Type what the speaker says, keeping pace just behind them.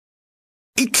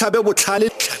itlhabe botlhale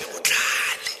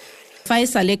fa e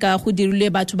sale ka go dirile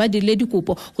batho ba dirile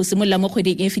dikopo go simolola mo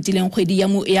kgweding e fetileng kgwedi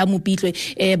ya Mopitlwe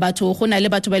batho go na le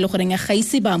batho ba ile goreng ga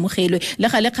ise ba amogelwe le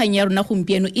ga le kgang ya rona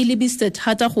gompieno e lebiste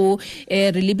thata go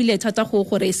re lebile thata go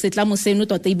gore setlamo seno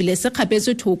tota ibile se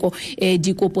kgapetse thoko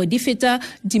dikopo di feta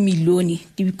dimilione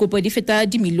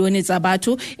tsa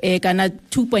batho kana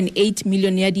 2.8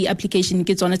 million ya di application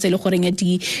ke tsona tse le goreng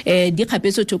di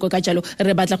kgapetse thoko ka jalo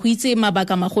re batla go itse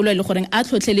mabaka magolo le goreng a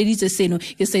tlhotlheleditse seno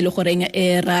ke se le goreng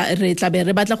re tlabe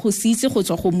re batla go sitse go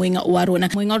tswa go moeng wa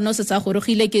rona se sa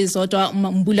gorogile ke Zodwa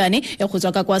Mbulane go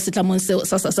tswa ka kwa setlamong seo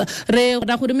sa Sassa re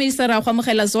ra go dumedisa ra go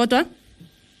amogela Zodwa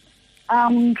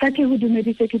tla ke go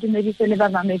dumedise le ba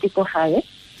mamedi go gae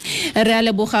re a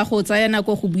leboga go tsaya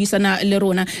nako go buisana le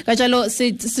rona ka jalo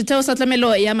setheo sa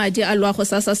tlamelo ya madi a loago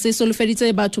Sassa se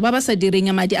solofeditse batho ba ba sa direng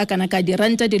ya madi a kana ka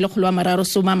diranta di le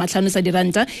 350 sa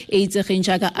diranta e itsegeng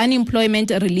jaaka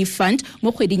Unemployment Relief Fund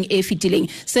mo kgweding e fetileng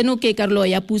seno ke karolo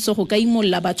ya puso go ka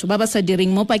imolla batho ba ba sa direng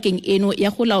mo pakeng eno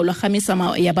ya go laola ga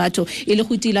mesama ya batho e le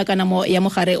go tila kana mo ya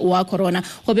mogare wa corona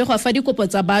go be go fa dikopo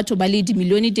tsa batho ba le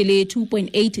dimilione di le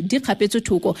 2.8 di kgapetse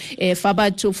thoko fa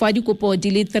batho fa dikopo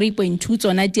di le 3.2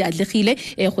 tsona di atlegile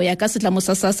go ya ka setlamo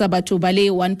sa Sassa batho ba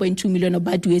le 1.2 million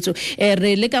ba duetso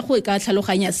re le ka go ka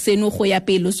tlhaloganya seno go ya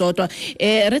pelo Zodwa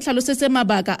re tlhalosetse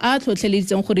mabaka a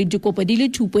tlhotlheleditseng gore dikopo di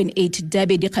le 2.8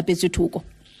 dabe di kgapetse thoko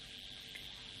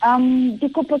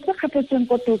dikopo tse kgapetseng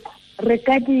ko thoko re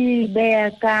ka di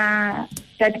beya ka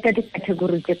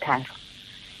di-category tse tharo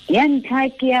ya ntlha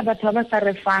ke ya batho ba sa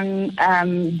re fang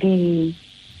the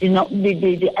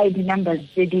ID numbers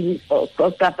the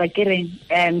kapa kereng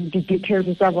the details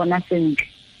tsa bona sentle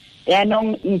ya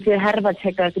nong itse ha re ba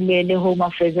checka le home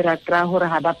affairs ra tra hore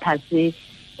ha ba passe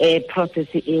process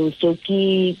eo so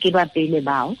ke ba pele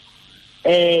bao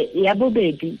ya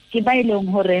bobedi ke ba ileng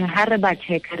hore ha re ba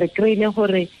checka re kreile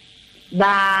hore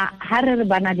ba ha re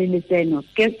bana le letseno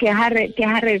ke ha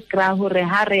re kra hore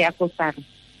ha re ya go SARS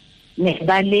ne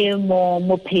ba le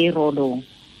mo payroll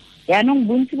ya nong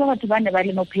bontsi ba batho ba ne ba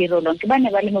le mo payrollong ke ba ne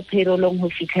ba le mo payrollong ho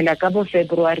fitlhela ka bo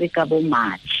February ka bo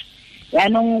March ya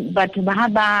nong batho ba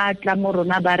ba tla mo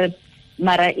rona ba re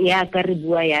mara ya ka re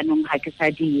bua ya nong ha ke sa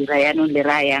dira ya nong le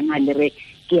ra yang a le re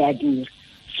ke a dira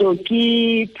so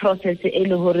ke process e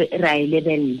le hore ra e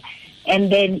lebella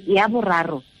and then ya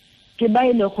boraro ke ba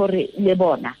ile gore le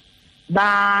bona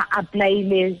ba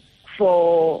applyile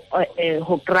for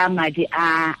ho madi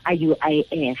a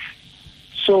UIF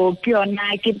so ke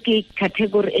yona ke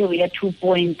category eo ya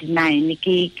 2.9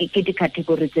 ke di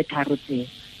category tse tharo tse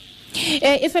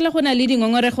e fela go na le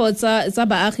dingongorego tsa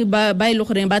baagi ba ile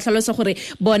goreng ba tlhalosa gore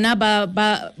bona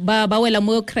ba wela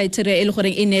mo criteria e le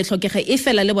goreng e ne tlhokega e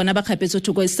fela le bona ba kgapetse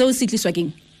thoko seo se tliswa keng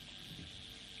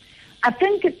I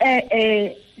think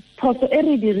phoso e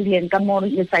re dirileng ka mo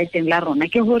le site la rona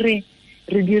ke gore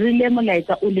re dirile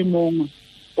molaetsa o le mongwe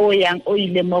o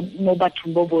ile mo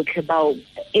bathong bo botlhe bao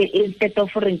instead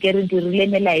of re ke re dirile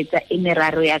melaetsa e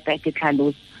meraro ya ka ke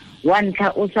tlhalosa one tla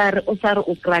o sa re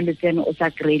o kra letseno o sa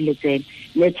kry letseno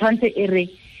le tshwantse e re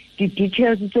di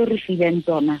details tse re fileng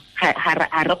tsona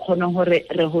ha re kgone gore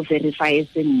re ho verify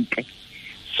sentle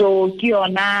so ke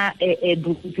yona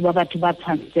bontsi ba batho ba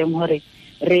tshwantseng gore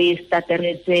re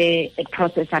starteretse a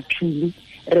process a tool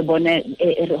re bone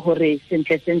gore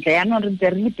sentle ya no re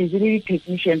re busy le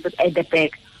technicians at the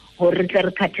back gore re tle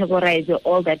re categorize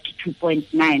all that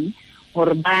 2.9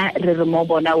 gore ba re mo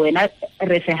bona wena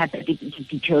re fe hata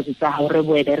details tsa ha re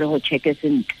boele re ho check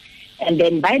sentle and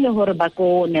then ba ile gore ba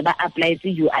ko ne ba apply to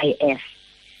UIF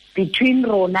between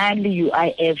rona le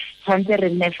UIF tshwantse re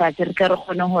ne fatshe re ka re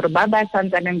kgone gore ba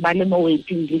santsaneng ba le mo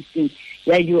waiting listing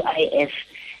ya UIF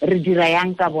re dira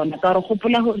yang ka bona ka re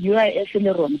gopola gore UIF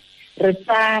le rona re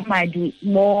tsa madi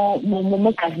mo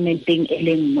governmenteng e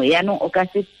le nngwe ya no o ka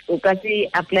se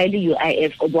apply le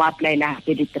UIF o bo apply la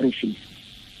ke di 3 fees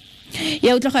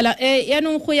ya utlagala ya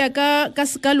nong go ya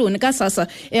ka lone ka Sassa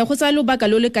go tsa lobaka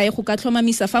lo le kae go ka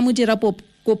tlhomamisa fa mo dira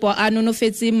kopo a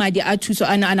nonofetse madi a thuso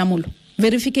a Namolo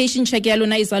verification check ya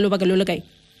lona isa lobaka lo le kae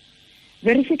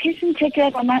verification check ya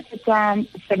rona tsa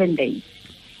 7 days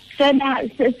sena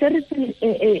se re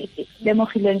le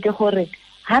mogileng ke gore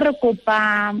ha re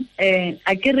kopa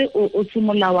a kere o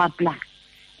simola wa apply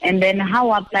and then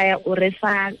how apply o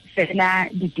refa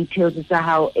fela di details tsa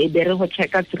how e be re go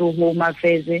check through home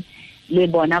affairs le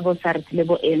bona bo SARS le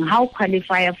bo eng how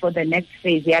qualify for the next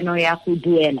phase ya no ya go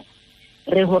duela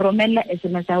re go romela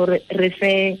SMS ya gore re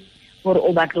fe gore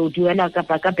o batla o duela ka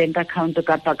bank account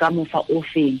ka mofa o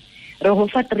feng re go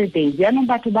fa 3 days yaanong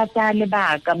batho ba tsaya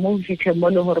lebaka mo fitlhe mo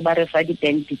le gore ba re fa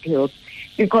di-bank details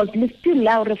because le still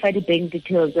la re fa di-bank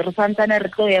details re santsane re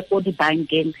tlo ya ko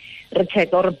di-bankeng re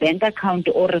check or bank account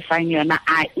o re fang yona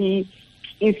a e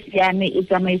siame e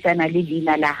tsamaisana le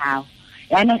leina la gago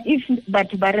yaanong if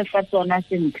batho ba re fa tsona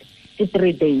sentle ke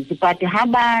 3 days but ha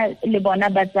ba le bona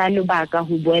ba tsaya lebaka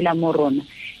go boela mo rona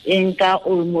enka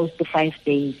almost 5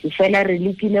 days fela re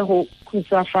lekile go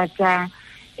khutsafatsa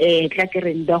tla ke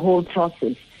re the whole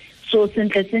process so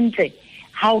sentle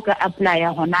how ka apply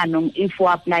hona nong if o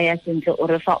apply sentle o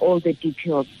re fa all the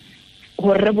details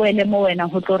go re boele mo wena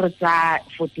go tlo re tsa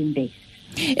 14 days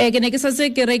ke ne ke sa se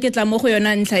ke re ke tla mo go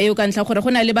yona ntlha eo ka ntlha gore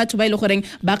gona le batho ba ile goreng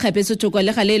ba kgapetse thoko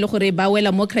le gale ile gore ba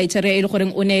wela mo criteria ile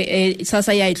goreng o ne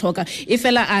Sassa ya itlhoka e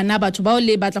fela ana batho ba o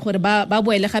le batla gore ba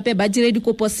boele gape ba dire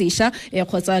dikopo sesha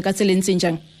kgotsa ka tselentseng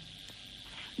jang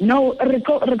no re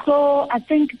tlo I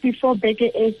think before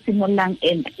beke e simolang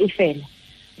end e fela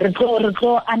re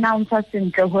tlo announce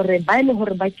sentle gore ba ile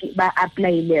gore ba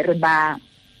apply le re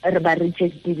ba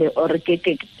rejectile or ke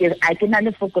a ke na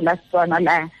le fokola tsona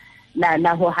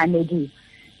la ho hanedi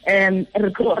re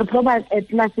tlo ba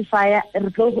classifier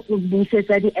re tlo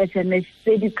busetsa di SMS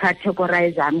tse di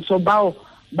categorizang so ba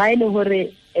ile gore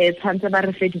tshwantse ba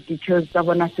re fe di-details tsa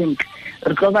bona sentle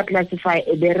re tlo ba classify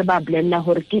e be re ba bolella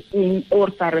gore ke eng o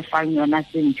sa re fang yona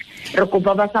sentle re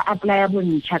kopa ba sa apply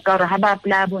bontšha ka gore ha ba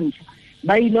apply bontšha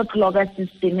ba ile cloga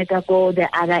system ka ko the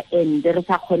other end re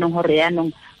sa kgone gore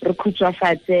yaanong re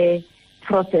khutshwafatse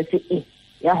process e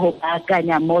ya ho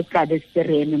akanya mo tla de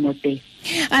serene mo teng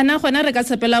ana gona re ka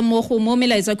tshepela mo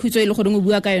melaetsa khutso ile gore o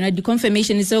bua ka yona di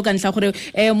confirmation seo ka ntlha gore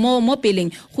mo peleng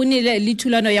go ne le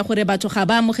thulano ya gore batho ga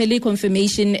ba amogele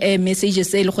confirmation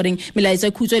messages ile gore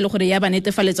melaetsa khutso ile gore ya ba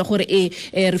netefaletsa gore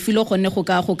re filo gonne go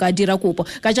ka dira kopo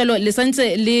ka jalo le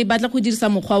santse le batla go dirisa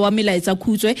mokgwa wa melaetsa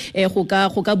khutso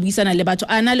go ka buisana le batho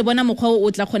ana le bona mokgwa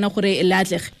o tla khona gore le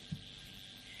atlege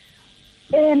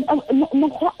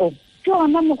mokgwa o ke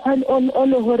ona mokgwa o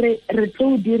le gore re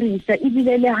tlo dirisa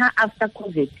ebile le ha after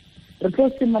COVID re tlo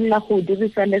simolla go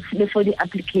dirisa le for the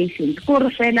applications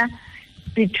gore fela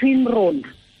between rona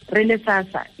re le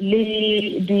Sassa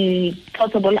le the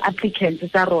possible applicants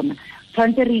tsa rona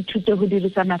tshwantse re ithute go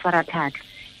dirisa mafaratlhatlha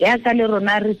ya ka le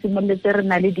rona re simolletse re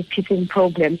na le di-teething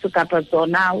problems kapa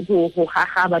tsona go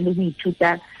gagaba le go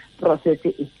ithuta process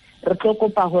e re tlo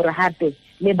kopa gore hape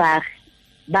le baagi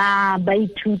ba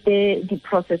ithute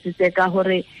di-processes ka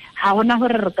gore ha gona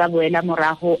gore re ka boela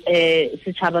morago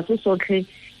setšhaba se sotlhe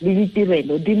le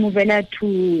ditirelo di movela to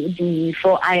the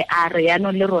 4IR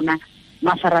yaanong le rona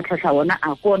mafaratlhatlha ona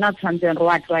a kona tshwantseng re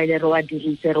wa tlwaele re wa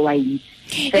dirise re wa itse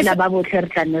fela ba botlhe re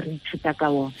tla re ithuta ka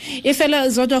bona e fela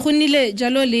zodwa go nnile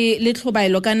jalo le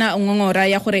tlhobaelo kana ngongora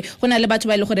ya gore go na le batho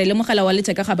ba ile gore le mogala wa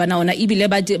letheka ga bana ona ebile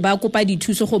ba kopa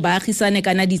dithuso go baagisane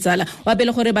kana ditsala wa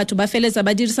pele gore batho ba feletsa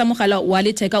ba dirisa mogala wa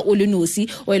letheka o le nosi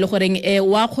o ile goreng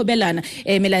wa khobelana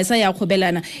melaetsa ya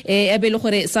khobelana e be le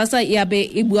gore Sassa ya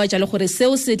be e bua jalo gore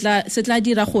seo se tla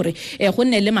dira gore go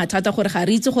nne le mathata gore ga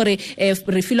re itse gore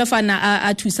re filo fana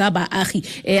a thusa baagi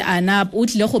ana o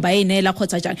tle go ba enela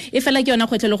khotsa jang e fela ke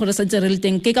go tle gore santse re le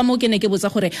teng ke ka mo ke ne ke botsa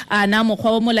gore ana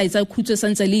mokgwa wa molaetsa khutso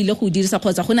santse le ile go dirisa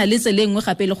khotsa gona le tselengwe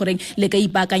gape le goreng le ka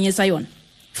ipaakanyetsa yona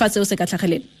fa se o se ka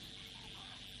tlhagelela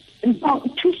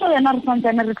thuso yona re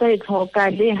santsane re tlo e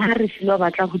tlhoka le ha re filo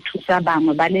batla go thusa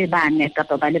bangwe ba le bane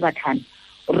kapa ba le batlhano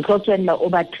re tlo tswella o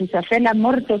ba thusa fela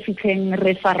mo re tlo fitlheng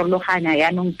re farologanya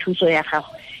yaanong thuso ya gago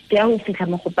ke ya go fitlha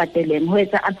mo go pateleng go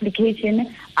etsa application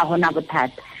a gona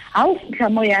bothata ha o fitlha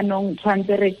mo yaanong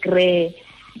tshwantse re kree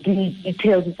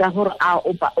di-details tsa gore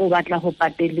o batla go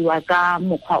pateliwa ka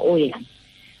mokgwa o yang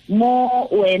mo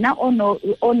wena o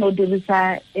no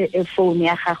dirisa phone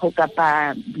ya gago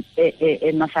kapa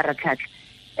mafaratlhatlha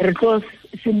re tlo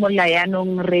simolla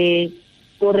yaanong re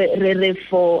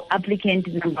for applicant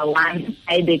number 1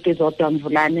 a be ke Zodwa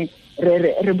Mvulane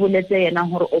re boletse yena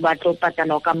gore o batla go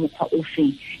patala ka mokgwa o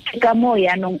feng ke ka mo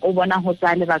yaanong o bona go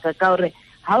tsa lebaka ka gore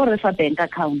ha o re fa bank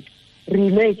account re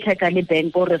ile checka le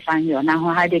bank o re fang yona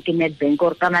go ha de ke net bank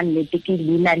or kana nnete ke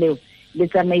lina leo le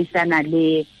tsamaisana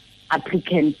le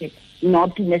applicant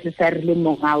not necessarily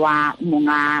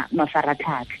monga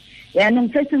mafaratlhatlha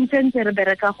yaanong se sentse re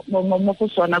bereka mo go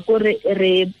sona gore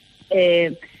re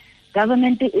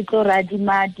government e tlo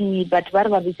radima batho ba re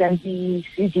ba bitsang di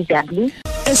CGW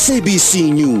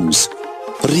SABC News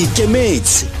re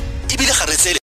ikemetse